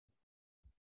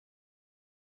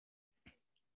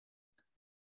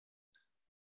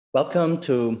Welcome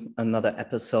to another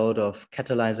episode of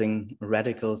Catalyzing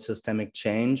Radical Systemic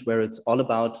Change, where it's all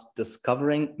about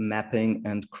discovering, mapping,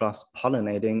 and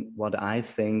cross-pollinating what I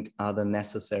think are the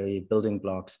necessary building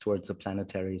blocks towards a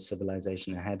planetary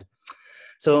civilization ahead.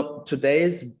 So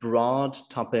today's broad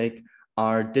topic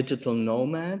are digital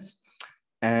nomads.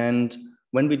 And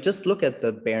when we just look at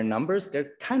the bare numbers,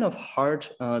 they're kind of hard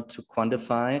to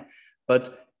quantify,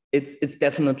 but it's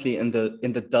definitely in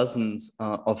the dozens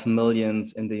of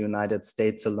millions in the United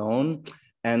States alone.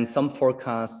 And some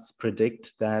forecasts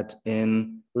predict that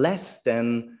in less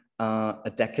than a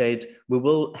decade, we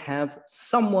will have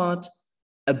somewhat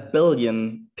a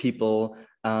billion people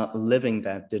living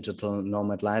that digital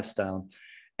nomad lifestyle.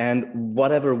 And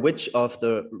which of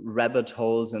the rabbit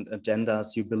holes and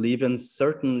agendas you believe in,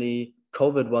 certainly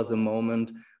COVID was a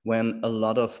moment when a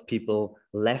lot of people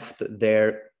left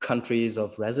their countries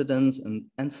of residence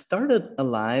and started a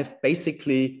life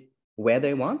basically where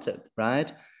they wanted,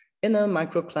 right? In a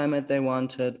microclimate they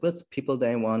wanted, with people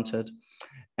they wanted.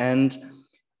 And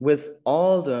with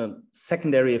all the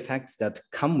secondary effects that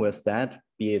come with that,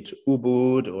 be it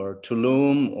Ubud or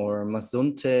Tulum or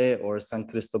Mazunte or San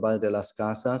Cristobal de las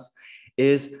Casas,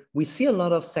 is we see a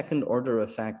lot of second order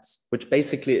effects, which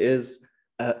basically is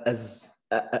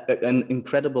an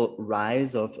incredible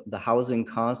rise of the housing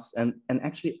costs and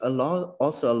actually a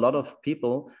lot of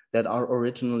people that are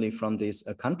originally from these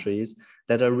countries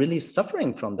that are really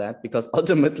suffering from that, because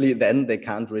ultimately then they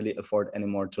can't really afford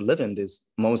anymore to live in these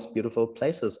most beautiful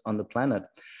places on the planet.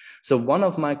 So one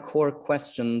of my core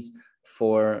questions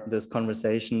for this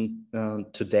conversation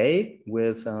today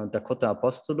with Dakotah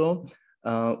Apostolou,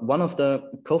 one of the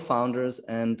co-founders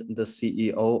and the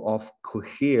CEO of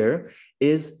Cohere,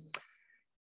 is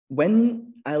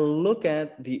when I look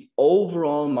at the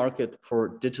overall market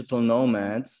for digital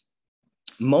nomads,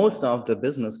 most of the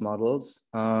business models,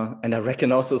 and I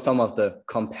reckon also some of the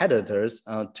competitors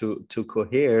to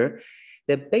Cohere,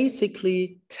 they're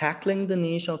basically tackling the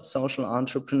niche of social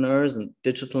entrepreneurs and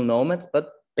digital nomads,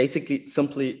 but basically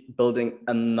simply building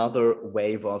another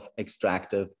wave of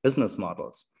extractive business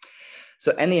models.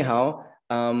 So anyhow,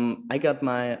 I got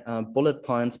my bullet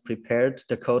points prepared.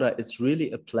 Dakotah, it's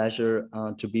really a pleasure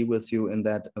to be with you in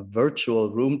that virtual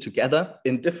room together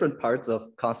in different parts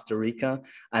of Costa Rica.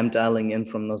 I'm dialing in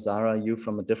from Nosara, you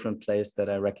from a different place that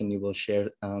I reckon you will share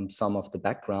some of the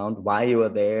background, why you are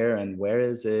there and where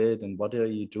is it and what are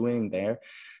you doing there.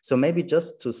 So maybe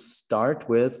just to start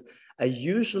with, I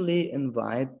usually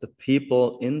invite the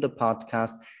people in the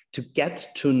podcast to get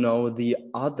to know the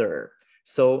other.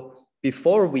 So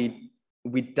before we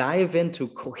dive into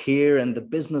Cohere and the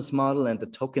business model and the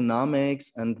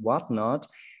tokenomics and whatnot,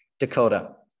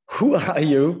 Dakotah, who are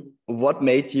you? What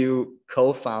made you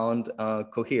co-found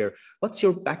Cohere? What's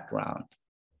your background?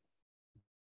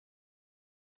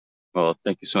 Well,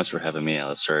 thank you so much for having me,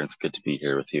 Alistair. It's good to be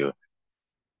here with you.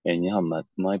 And yeah,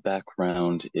 my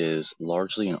background is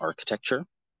largely in architecture.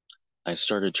 I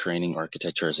started training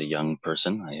architecture as a young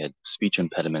person. I had speech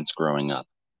impediments growing up.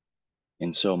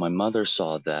 And so my mother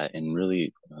saw that and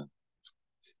really,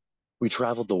 we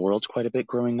traveled the world quite a bit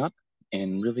growing up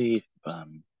and really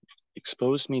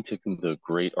exposed me to the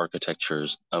great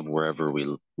architectures of wherever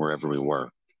we were.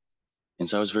 And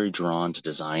so I was very drawn to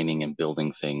designing and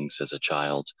building things as a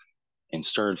child and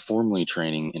started formally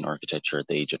training in architecture at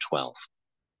the age of 12.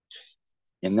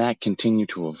 And that continued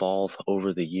to evolve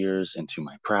over the years into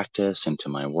my practice, into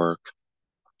my work.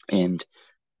 And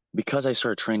because I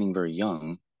started training very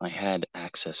young, I had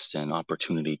access and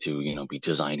opportunity to, be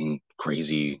designing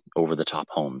crazy over the top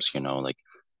homes, like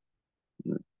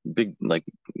big, like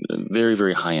very,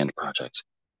 very high end projects.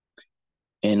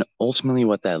 And ultimately,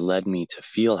 what that led me to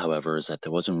feel, however, is that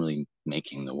wasn't really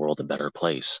making the world a better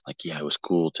place. Like, yeah, it was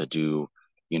cool to do,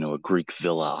 a Greek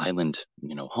villa island,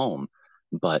 home,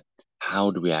 but how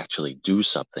do we actually do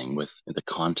something with the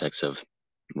context of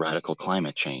radical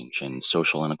climate change and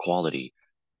social inequality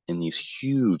and these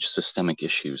huge systemic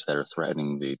issues that are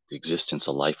threatening the existence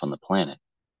of life on the planet?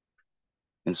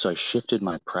 And so I shifted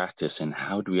my practice in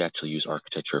how do we actually use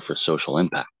architecture for social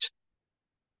impact.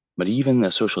 But even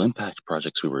the social impact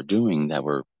projects we were doing that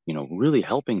were, really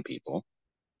helping people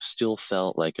still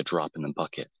felt like a drop in the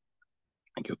bucket.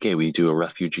 Like, okay, we do a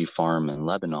refugee farm in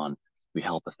Lebanon, we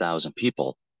help 1,000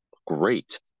 people.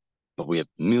 Great. But we have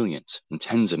millions and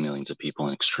tens of millions of people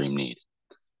in extreme need.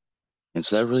 And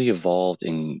so that really evolved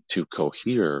into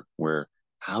Cohere, where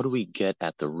how do we get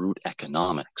at the root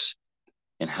economics?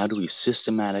 And how do we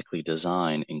systematically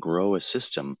design and grow a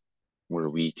system where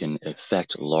we can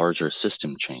affect larger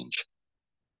system change?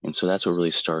 And so that's what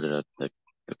really started the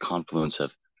confluence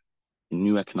of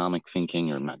new economic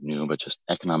thinking, or not new, but just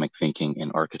economic thinking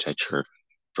in architecture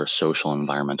for social and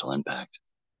environmental impact.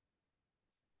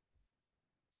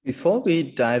 Before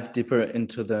we dive deeper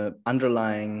into the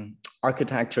underlying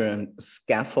architecture and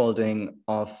scaffolding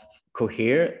of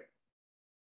Cohere,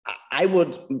 I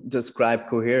would describe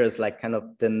Cohere as like kind of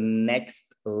the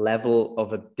next level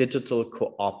of a digital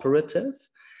cooperative.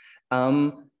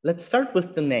 Let's start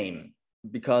with the name,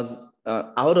 because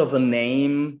out of a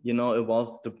name,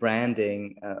 evolves the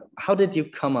branding. How did you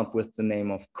come up with the name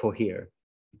of Cohere?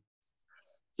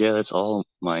 Yeah, that's all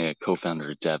my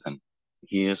co-founder, Devin.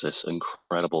 He is this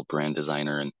incredible brand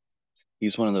designer, and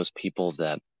he's one of those people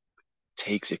that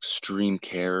takes extreme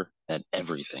care at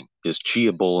everything. His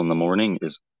chia bowl in the morning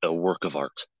is a work of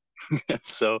art.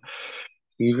 So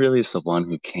he really is the one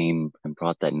who came and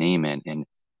brought that name in. And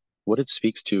what it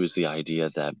speaks to is the idea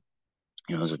that,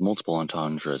 there's multiple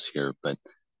entendres here, but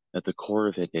at the core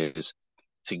of it is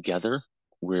together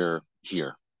we're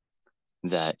here.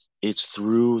 That it's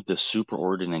through the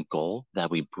superordinate goal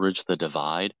that we bridge the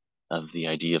divide of the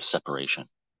idea of separation.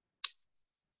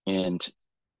 And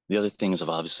the other thing is of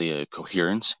obviously a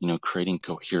coherence, creating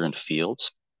coherent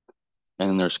fields. And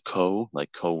then there's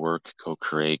like co-work,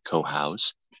 co-create,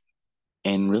 co-house.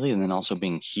 And really, and then also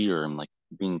being here and like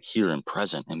being here and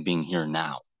present and being here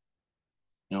now.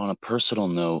 On a personal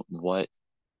note, what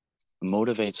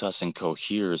motivates us in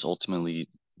Cohere is ultimately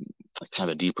kind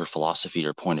of a deeper philosophy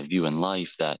or point of view in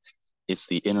life, that it's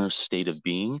the inner state of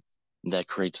being that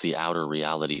creates the outer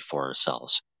reality for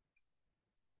ourselves.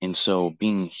 And so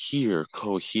being here,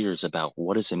 Cohere, is about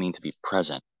what does it mean to be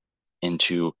present and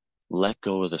to let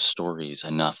go of the stories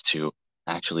enough to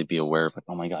actually be aware of, like,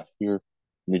 oh my God, here,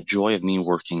 the joy of me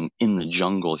working in the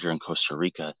jungle here in Costa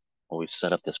Rica, always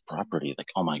set up this property. Like,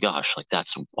 oh my gosh, like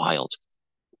that's wild.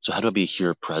 So how do I be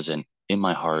here present in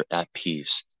my heart at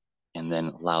peace, and then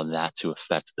allow that to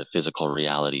affect the physical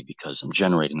reality because I'm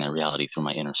generating that reality through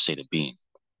my inner state of being.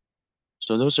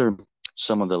 So those are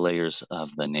some of the layers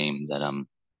of the name that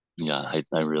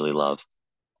I really love.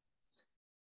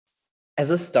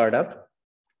 As a startup,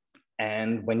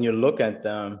 and when you look at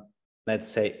the, let's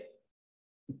say,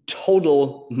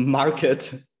 total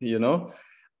market,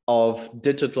 of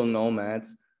digital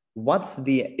nomads, what's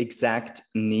the exact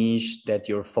niche that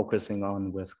you're focusing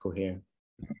on with Cohere?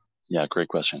 Yeah, great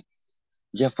question.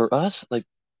 Yeah, for us, like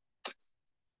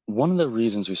one of the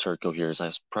reasons we started Cohere is I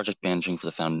was project managing for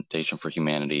the Foundation for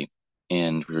Humanity,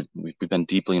 and we've been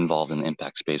deeply involved in the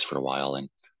impact space for a while. And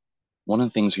one of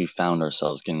the things we found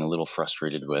ourselves getting a little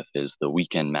frustrated with is the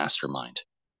weekend mastermind.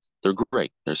 They're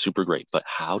great, they're super great, but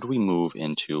how do we move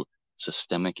into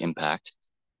systemic impact?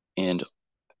 And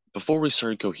before we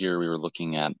started Cohere, we were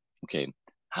looking at, okay,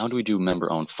 how do we do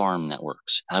member-owned farm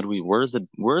networks? Where are the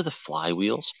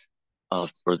flywheels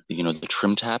of, or the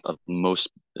trim tap of most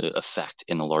effect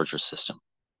in the larger system?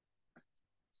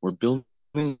 We're building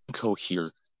Cohere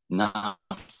not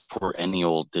for any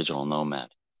old digital nomad.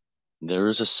 There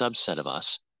is a subset of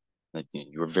us that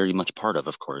you're very much part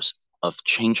of course, of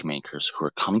change makers who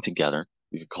are coming together.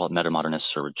 We could call it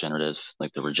meta-modernists or regenerative,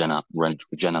 like the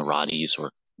Regeneratis,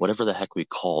 or whatever the heck we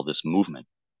call this movement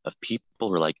of people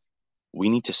who are like, we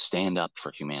need to stand up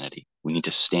for humanity. We need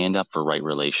to stand up for right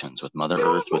relations with Mother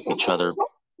Earth, with each other.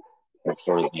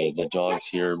 For the dogs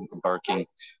here barking,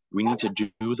 we need to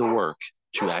do the work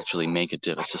to actually make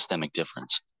a systemic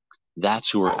difference. That's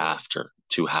who we're after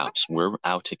to house. We're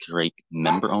out to create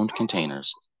member-owned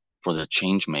containers for the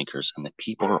change makers and the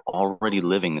people who are already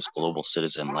living this global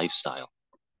citizen lifestyle.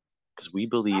 Because we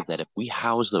believe that if we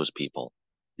house those people,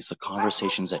 it's the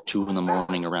conversations at 2 a.m.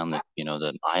 around the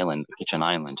island, the kitchen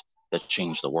island, that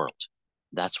change the world.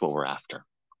 That's what we're after.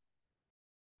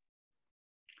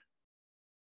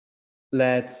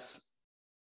 Let's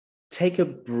take a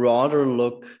broader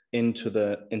look into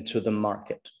the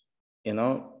market.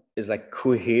 It's like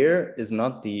Cohere is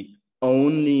not the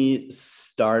only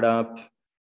startup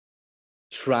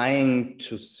trying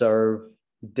to serve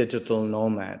digital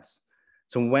nomads.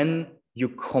 So when you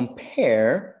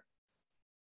compare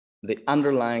the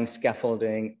underlying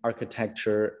scaffolding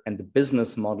architecture and the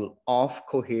business model of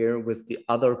Cohere with the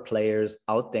other players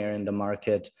out there in the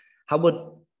market, how would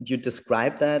you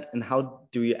describe that, and how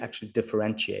do you actually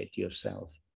differentiate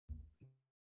yourself?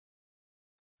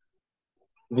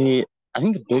 I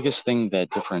think the biggest thing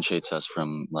that differentiates us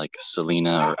from like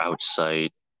Selena or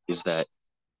Outside is that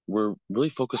we're really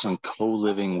focused on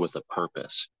co-living with a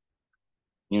purpose.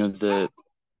 We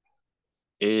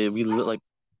like,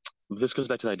 this goes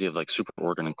back to the idea of like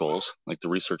superordinate goals. Like the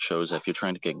research shows that if you're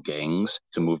trying to get gangs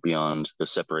to move beyond the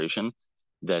separation,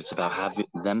 that it's about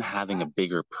having a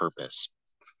bigger purpose.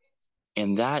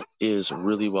 And that is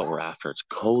really what we're after. It's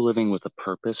co-living with a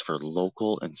purpose for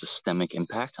local and systemic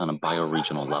impact on a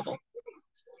bioregional level.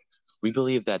 We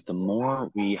believe that the more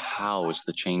we house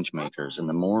the change makers and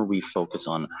the more we focus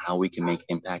on how we can make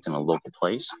impact in a local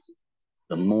place,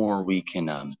 the more we can,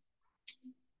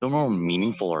 the more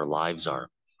meaningful our lives are.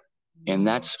 And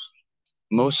that's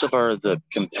most of the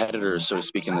competitors, so to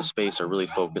speak, in the space are really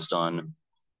focused on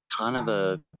kind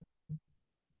of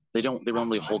they don't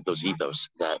really hold those ethos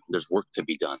that there's work to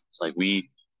be done. Like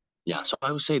yeah, so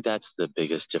I would say that's the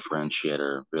biggest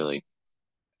differentiator, really.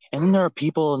 And then there are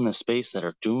people in the space that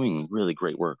are doing really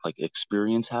great work, like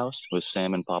Experience House with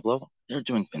Sam and Pablo. They're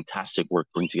doing fantastic work,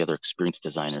 bring together experienced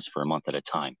designers for a month at a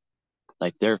time.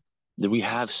 Like we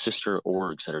have sister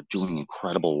orgs that are doing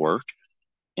incredible work.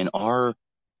 In our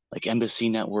like Embassy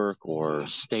Network or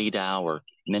StayDAO or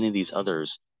many of these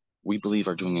others, we believe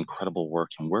are doing incredible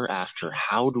work. And we're after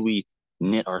how do we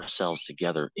knit ourselves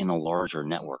together in a larger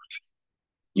network?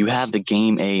 You have the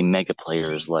game A mega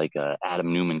players like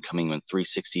Adam Newman coming in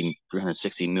 $360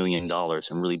 million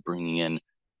and really bringing in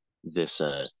this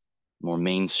more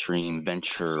mainstream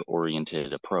venture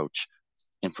oriented approach.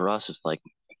 And for us, it's like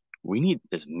we need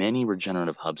as many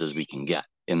regenerative hubs as we can get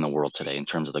in the world today in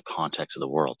terms of the context of the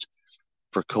world.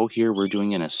 For Cohere, we're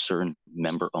doing it in a certain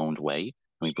member owned way.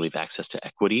 And we believe access to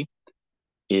equity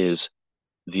is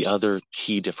the other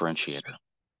key differentiator.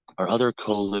 Our other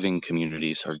co-living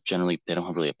communities are generally, they don't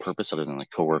have really a purpose other than like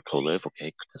co-work, co-live.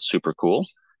 Okay, that's super cool.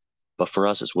 But for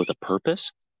us, it's with a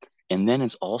purpose. And then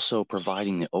it's also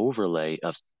providing the overlay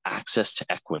of access to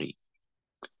equity.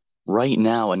 Right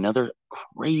now, another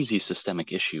crazy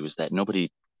systemic issue is that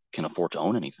nobody can afford to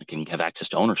own anything, can have access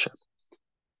to ownership.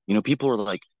 You know, people are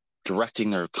like directing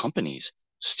their companies,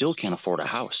 still can't afford a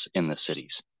house in the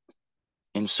cities.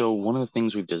 And so one of the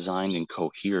things we've designed in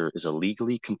Cohere is a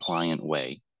legally compliant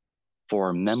way for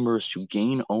our members to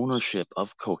gain ownership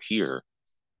of Cohere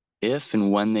if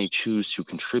and when they choose to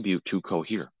contribute to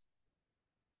Cohere.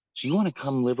 So you want to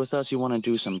come live with us, you want to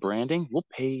do some branding, we'll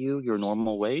pay you your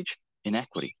normal wage in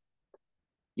equity.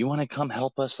 You want to come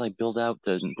help us like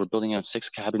we're building out 6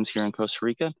 cabins here in Costa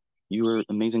Rica. You're an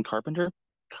amazing carpenter.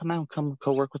 Come out, come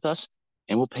co-work with us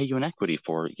and we'll pay you in equity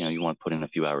for, you want to put in a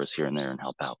few hours here and there and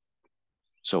help out.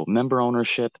 So member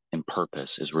ownership and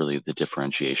purpose is really the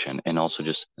differentiation, and also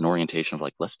just an orientation of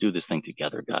like, let's do this thing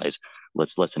together, guys.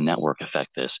 Let's network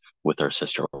affect this with our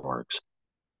sister orgs.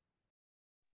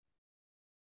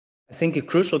 I think a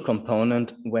crucial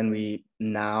component when we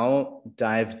now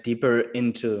dive deeper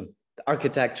into the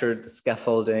architecture, the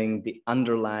scaffolding, the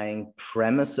underlying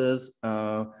premises,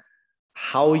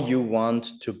 how you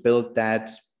want to build that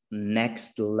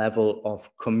next level of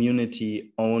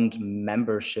community-owned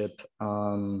membership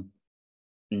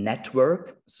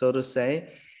network, so to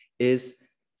say, is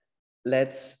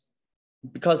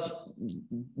because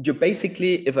you're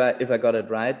basically, if I got it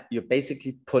right, you're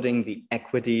basically putting the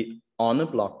equity on a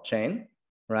blockchain,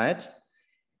 right?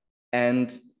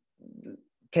 And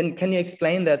can you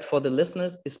explain that for the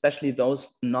listeners, especially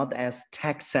those not as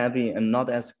tech savvy and not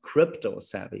as crypto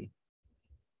savvy?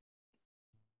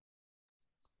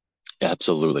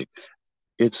 Absolutely.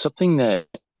 It's something that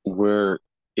the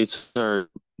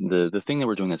thing that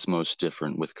we're doing that's most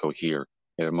different with Cohere,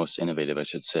 or most innovative, I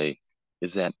should say,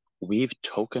 is that we've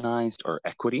tokenized our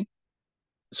equity.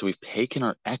 So we've taken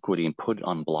our equity and put it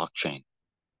on blockchain.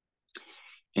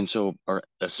 And so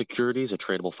a security is a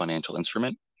tradable financial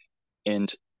instrument.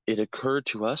 And it occurred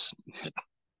to us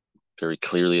very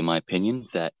clearly, in my opinion,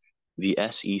 that the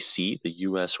SEC, the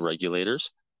US regulators,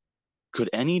 could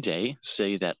any day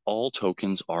say that all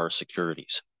tokens are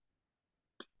securities.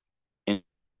 And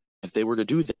if they were to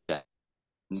do that,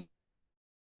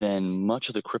 then much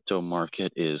of the crypto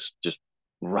market is just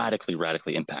radically,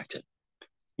 radically impacted.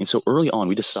 And so early on,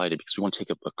 we decided, because we want to take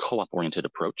a co-op oriented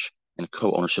approach and a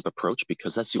co-ownership approach,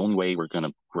 because that's the only way we're going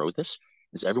to grow this,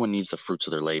 is everyone needs the fruits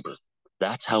of their labor.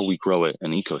 That's how we grow an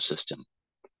ecosystem.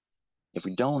 If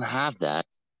we don't have that,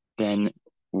 then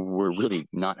we're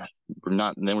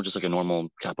just like a normal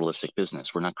capitalistic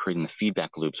business. We're not creating the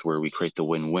feedback loops where we create the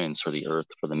win-wins for the earth,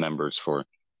 for the members, for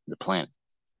the planet.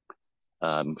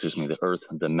 The earth,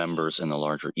 the members, and the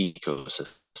larger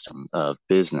ecosystem of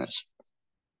business.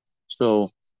 So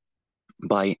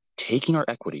by taking our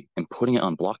equity and putting it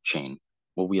on blockchain,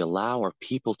 will we allow our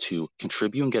people to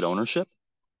contribute and get ownership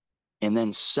and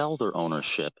then sell their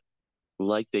ownership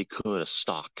like they could a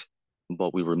stock,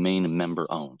 but we remain member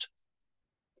owned.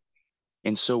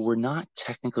 And so we're not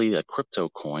technically a crypto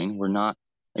coin. We're not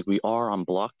like we are on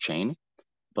blockchain,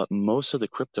 but most of the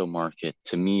crypto market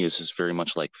to me is very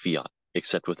much like fiat,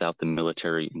 except without the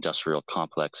military industrial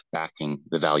complex backing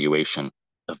the valuation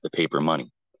of the paper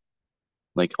money.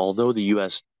 Like, although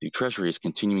the Treasury is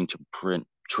continuing to print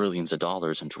trillions of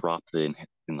dollars and drop the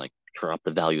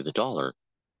value of the dollar,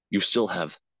 you still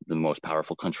have the most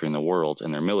powerful country in the world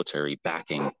and their military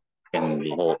backing and the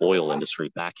whole oil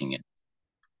industry backing it.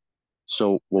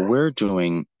 So what we're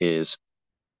doing is,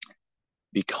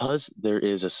 because there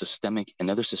is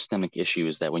another systemic issue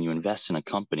is that when you invest in a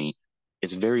company,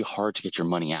 it's very hard to get your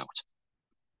money out.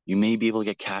 You may be able to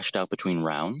get cashed out between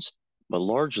rounds, but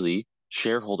largely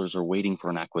shareholders are waiting for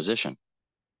an acquisition.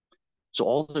 So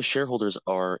all the shareholders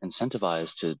are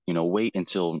incentivized to,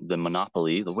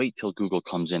 wait till Google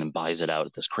comes in and buys it out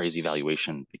at this crazy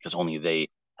valuation, because only they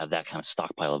have that kind of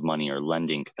stockpile of money or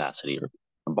lending capacity or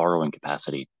borrowing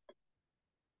capacity.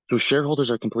 So shareholders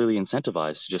are completely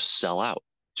incentivized to just sell out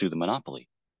to the monopoly,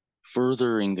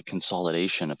 furthering the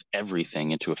consolidation of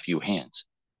everything into a few hands.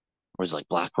 Whereas like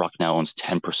BlackRock now owns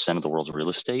 10% of the world's real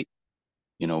estate.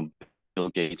 Bill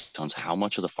Gates owns how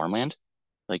much of the farmland?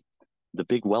 Like, the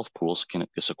big wealth pools can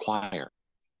just acquire,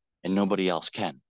 and nobody else can.